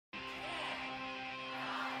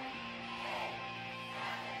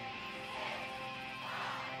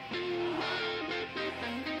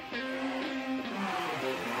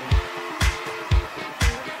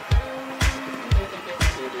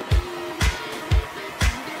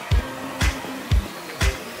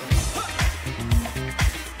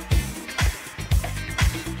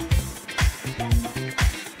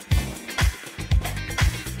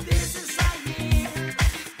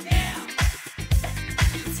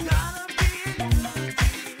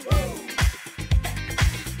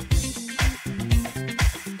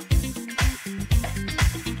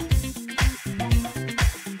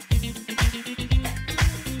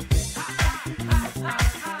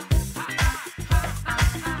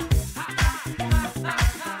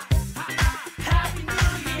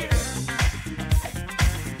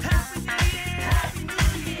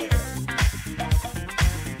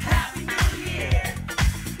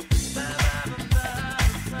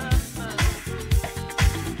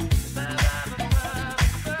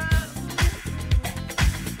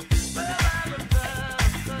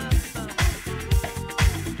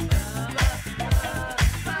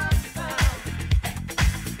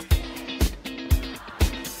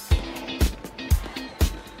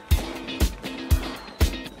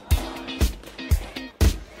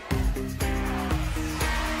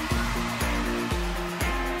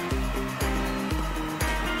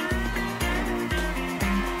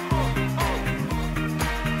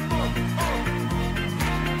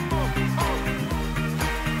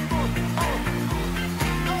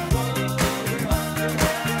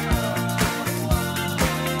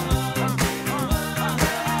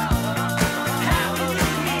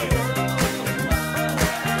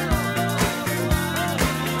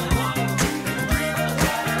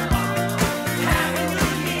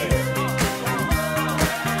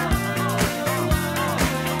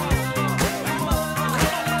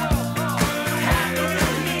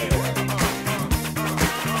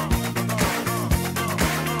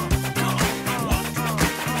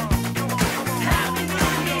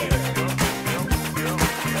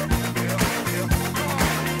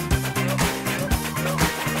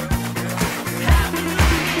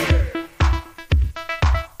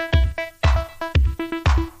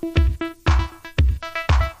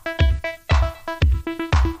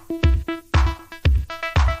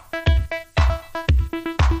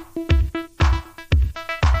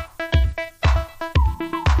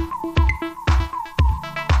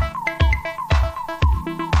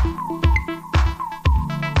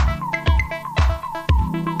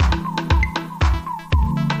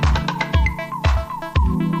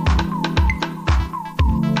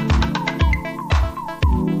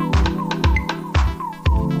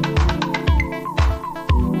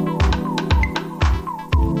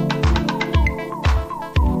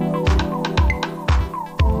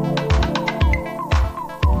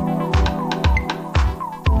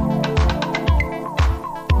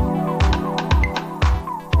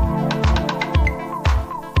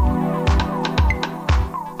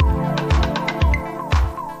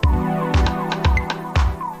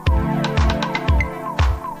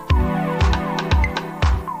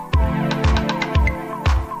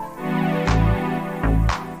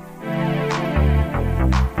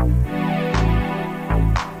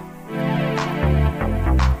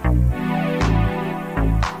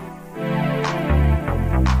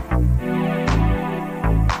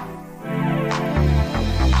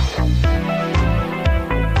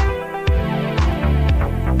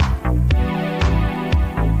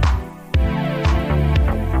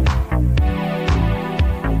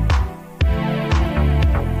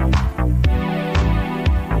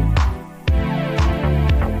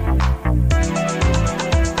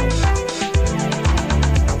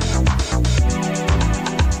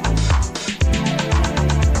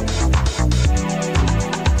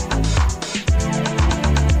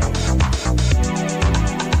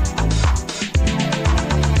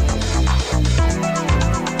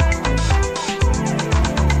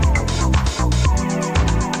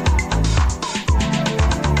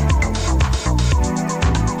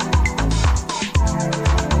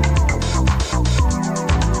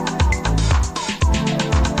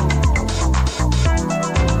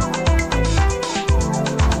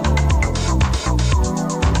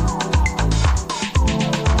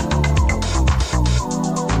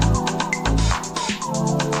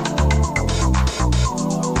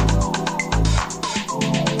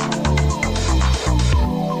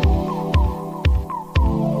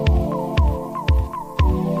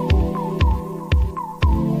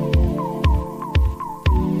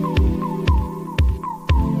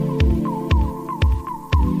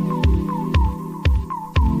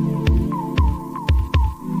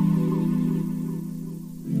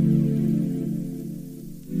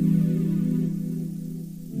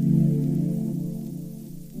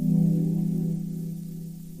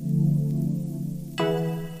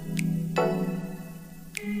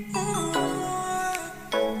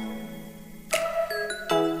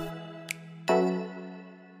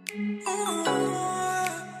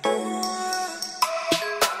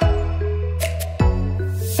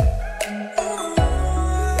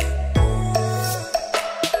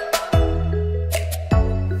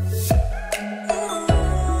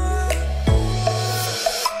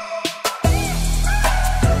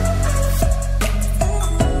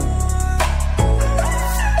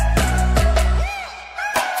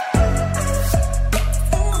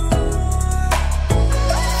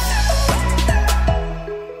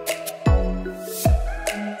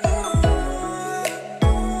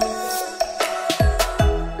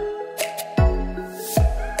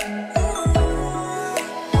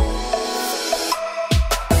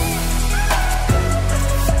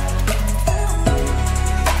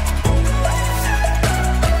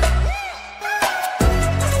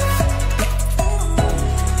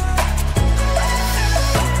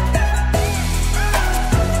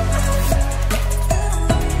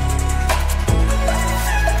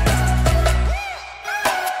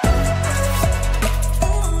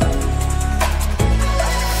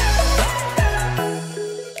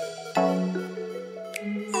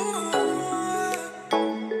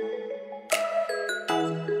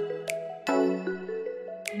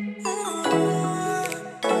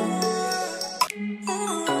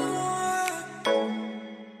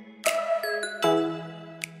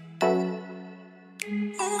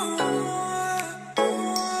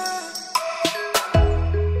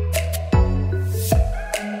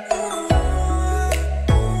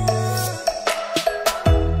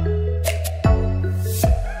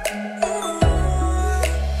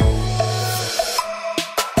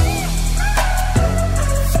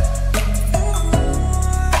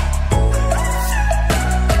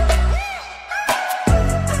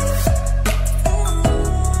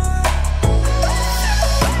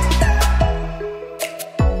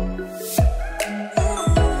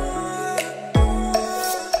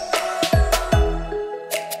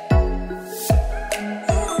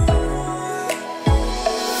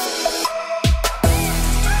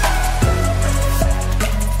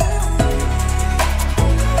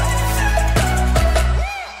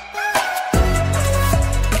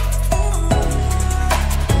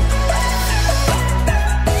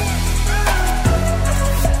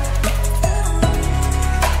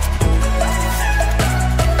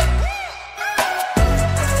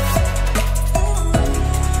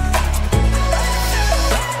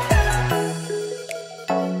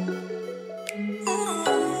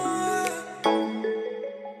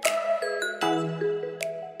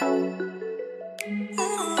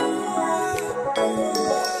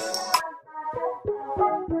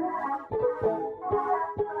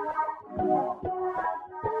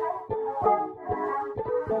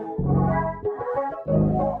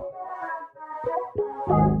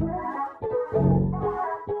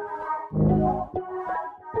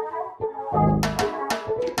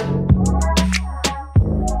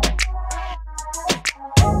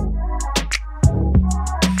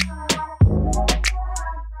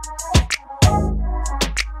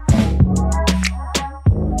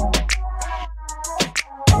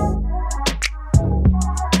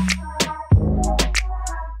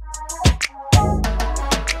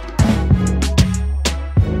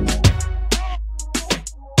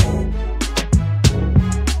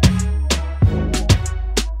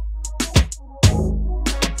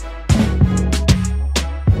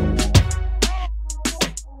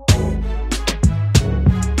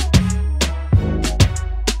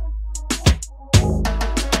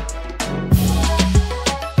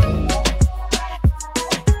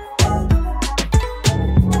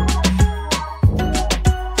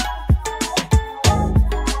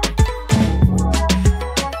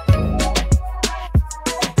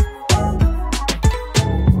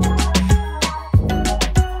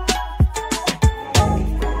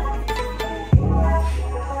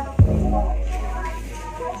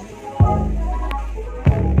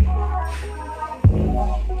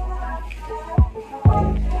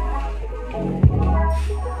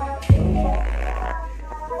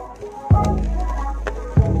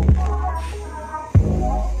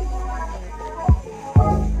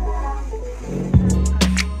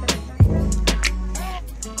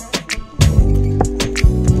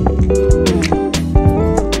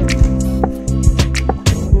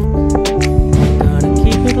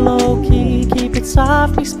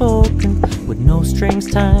softly spoken, with no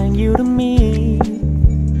strings tying you to me.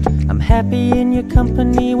 I'm happy in your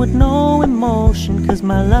company with no emotion, 'cause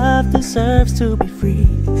my love deserves to be free.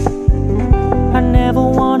 I never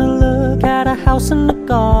wanna look at a house in the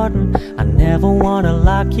garden, I never wanna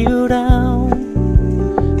lock you down.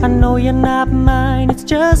 I know you're not mine, it's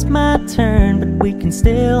just my turn, but we can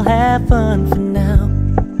still have fun for now.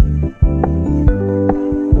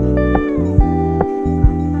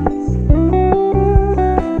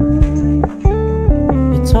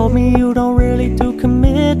 Told me you don't really do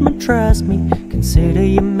commitment, trust me, consider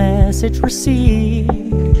your message received.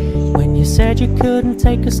 When you said you couldn't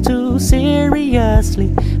take us too seriously,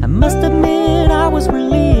 I must admit I was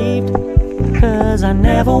relieved. 'Cause I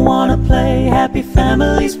never wanna play happy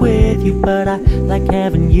families with you, but I like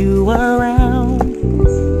having you around.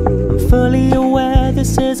 I'm fully aware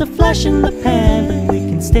this is a flash in the pan, but we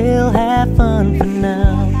can still have fun for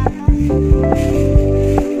now.